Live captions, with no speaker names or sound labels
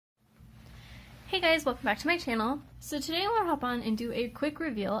Hey guys, welcome back to my channel. So today I want to hop on and do a quick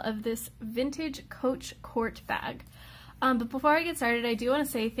reveal of this vintage Coach Court bag. But before I get started, I do want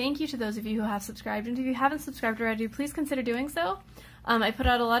to say thank you to those of you who have subscribed, and if you haven't subscribed already, please consider doing so. I put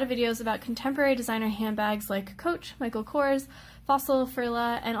out a lot of videos about contemporary designer handbags like Coach, Michael Kors, Fossil,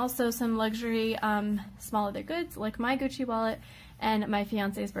 Furla, and also some luxury small leather goods like my Gucci wallet and my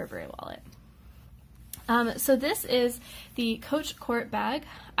fiance's Burberry wallet. So this is the Coach Court bag.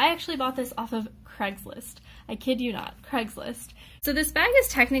 I actually bought this off of Craigslist. I kid you not, Craigslist. So this bag is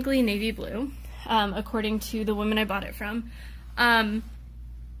technically navy blue, according to the woman I bought it from.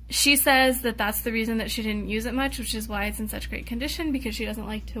 She says that that's the reason that she didn't use it much, which is why it's in such great condition, because she doesn't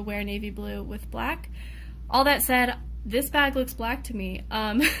like to wear navy blue with black. All that said, this bag looks black to me.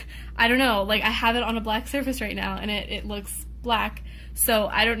 I don't know, like I have it on a black surface right now and it looks black. So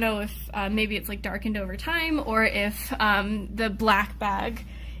I don't know if maybe it's like darkened over time, or if the black bag,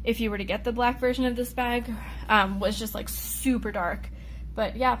 if you were to get the black version of this bag, was just like super dark.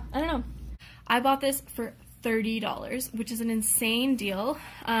 But yeah, I don't know. I bought this for $30, which is an insane deal.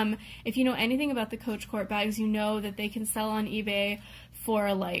 If you know anything about the Coach Court bags, you know that they can sell on eBay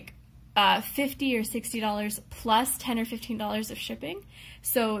for like $50 or $60 plus $10 or $15 of shipping.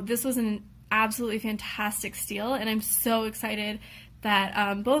 So this was an absolutely fantastic steal, and I'm so excited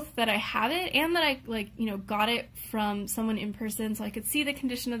that both that I have it and that I got it from someone in person so I could see the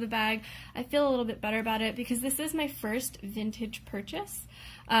condition of the bag. I feel a little bit better about it because this is my first vintage purchase.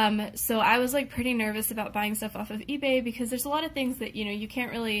 So I was like pretty nervous about buying stuff off of eBay because there's a lot of things that you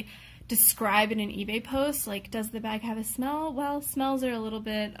can't really describe in an eBay post. Like, does the bag have a smell? Well, smells are a little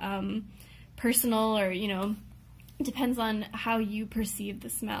bit personal, or depends on how you perceive the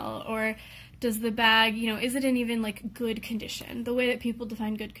smell. Or does the bag, is it in even like good condition? The way that people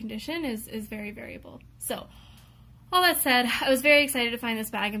define good condition is very variable. So all that said, I was very excited to find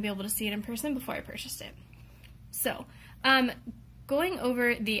this bag and be able to see it in person before I purchased it. So going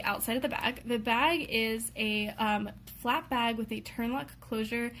over the outside of the bag is a flat bag with a turn lock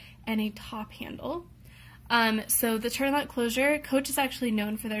closure and a top handle. So the turn lock closure, Coach is actually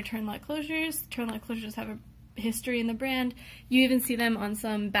known for their turn lock closures. Turn lock closures have a history in the brand. You even see them on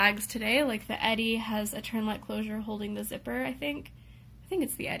some bags today, like the Eddie has a turn lock closure holding the zipper, I think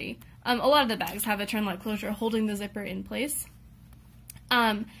it's the Eddie. A lot of the bags have a turn lock closure holding the zipper in place.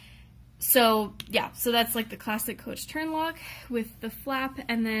 So yeah, so that's like the classic Coach turn lock with the flap,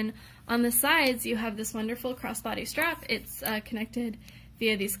 and then on the sides you have this wonderful crossbody strap. It's connected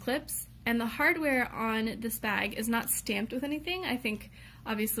via these clips, and the hardware on this bag is not stamped with anything. I think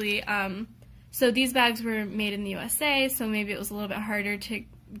obviously so these bags were made in the USA, so maybe it was a little bit harder to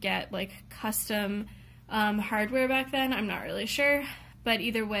get like custom hardware back then. I'm not really sure, but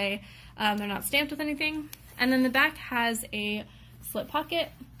either way, they're not stamped with anything. And then the back has a slip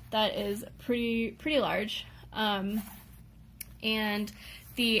pocket that is pretty large, and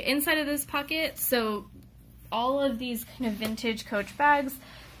the inside of this pocket, so all of these kind of vintage Coach bags,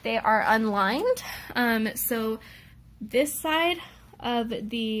 they are unlined. So this side of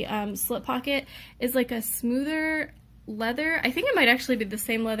the slip pocket is like a smoother leather. I think it might actually be the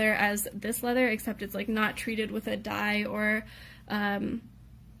same leather as this leather, except it's like not treated with a dye, or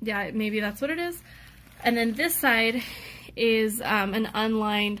yeah, maybe that's what it is. And then this side is an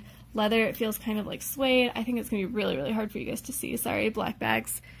unlined leather. It feels kind of like suede. I think it's gonna be really hard for you guys to see. Sorry, black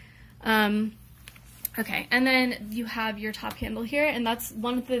bags. Okay, and then you have your top handle here, and that's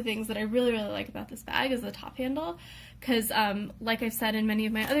one of the things that I really like about this bag is the top handle, because like I've said in many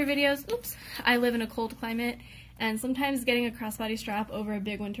of my other videos, oops, I live in a cold climate, and sometimes getting a crossbody strap over a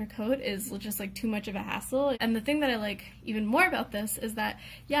big winter coat is just like too much of a hassle. And the thing that I like even more about this is that,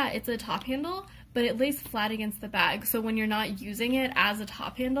 yeah, it's a top handle, but it lays flat against the bag, so when you're not using it as a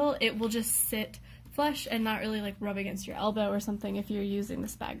top handle, it will just sit flush and not really like rub against your elbow or something if you're using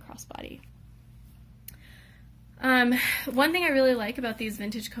this bag crossbody. One thing I really like about these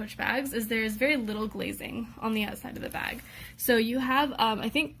vintage Coach bags is there's very little glazing on the outside of the bag. So you have, I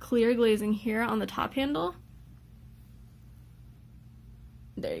think, clear glazing here on the top handle.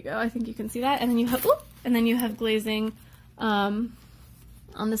 There you go, I think you can see that. And then you have glazing on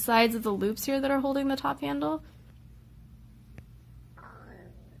the sides of the loops here that are holding the top handle.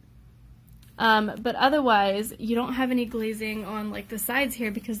 But otherwise, you don't have any glazing on like the sides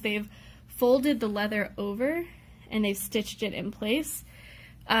here because they've folded the leather over and they've stitched it in place.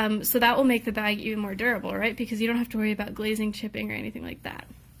 So that will make the bag even more durable, right? Because you don't have to worry about glazing, chipping, or anything like that.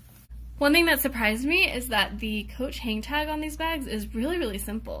 One thing that surprised me is that the Coach hang tag on these bags is really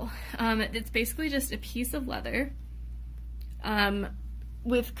simple. It's basically just a piece of leather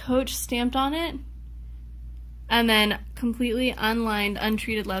with Coach stamped on it, and then completely unlined,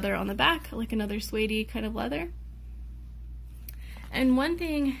 untreated leather on the back, like another suede kind of leather. And one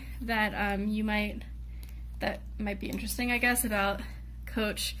thing that that might be interesting, I guess, about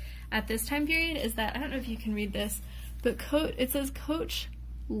Coach at this time period is that, I don't know if you can read this, but it says Coach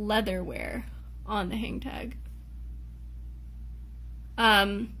Leatherwear on the hang tag.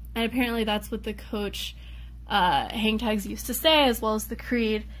 And apparently that's what the Coach hang tags used to say, as well as the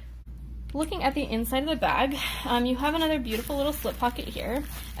Creed. Looking at the inside of the bag, you have another beautiful little slip pocket here,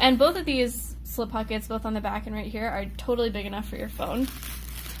 and both of these slip pockets, both on the back and right here, are totally big enough for your phone.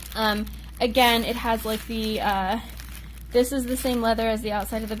 Again, it has like this is the same leather as the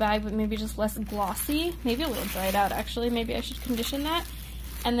outside of the bag, but maybe just less glossy, maybe a little dried out actually, maybe I should condition that.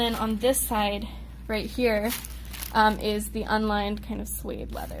 And then on this side, right here, is the unlined kind of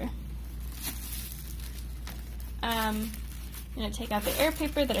suede leather. I'm going to take out the air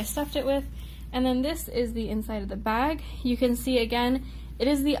paper that I stuffed it with, and then this is the inside of the bag. You can see again, it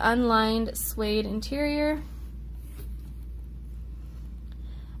is the unlined suede interior.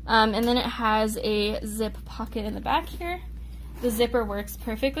 And then it has a zip pocket in the back here. The zipper works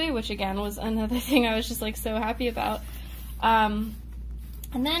perfectly, which again was another thing I was just like so happy about. And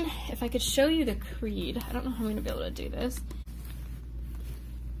then if I could show you the Creed, I don't know how I'm going to be able to do this.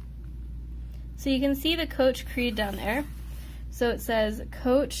 So you can see the Coach Creed down there. So it says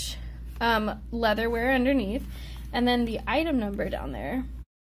Coach Leatherwear underneath, and then the item number down there.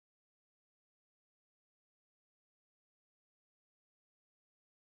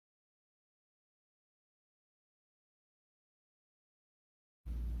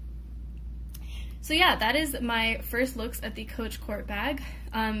 So yeah, that is my first looks at the Coach Court bag.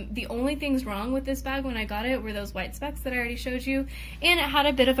 The only things wrong with this bag when I got it were those white specks that I already showed you, and it had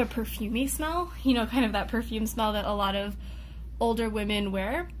a bit of a perfumey smell, you know, kind of that perfume smell that a lot of older women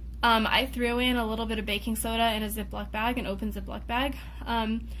wear. I threw in a little bit of baking soda in a Ziploc bag, an open Ziploc bag,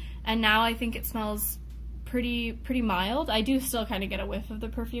 and now I think it smells pretty mild. I do still kind of get a whiff of the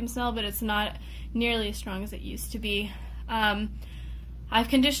perfume smell, but it's not nearly as strong as it used to be. I've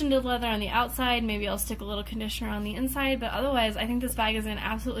conditioned the leather on the outside, maybe I'll stick a little conditioner on the inside, but otherwise I think this bag is in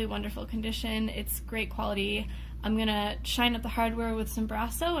absolutely wonderful condition. It's great quality. I'm gonna shine up the hardware with some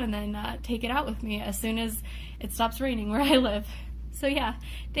Brasso and then take it out with me as soon as it stops raining where I live. So yeah,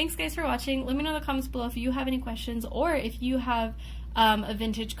 thanks guys for watching. Let me know in the comments below if you have any questions, or if you have a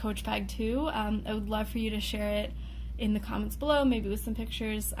vintage Coach bag too. I would love for you to share it in the comments below, maybe with some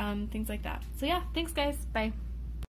pictures, things like that. So yeah, thanks guys, bye.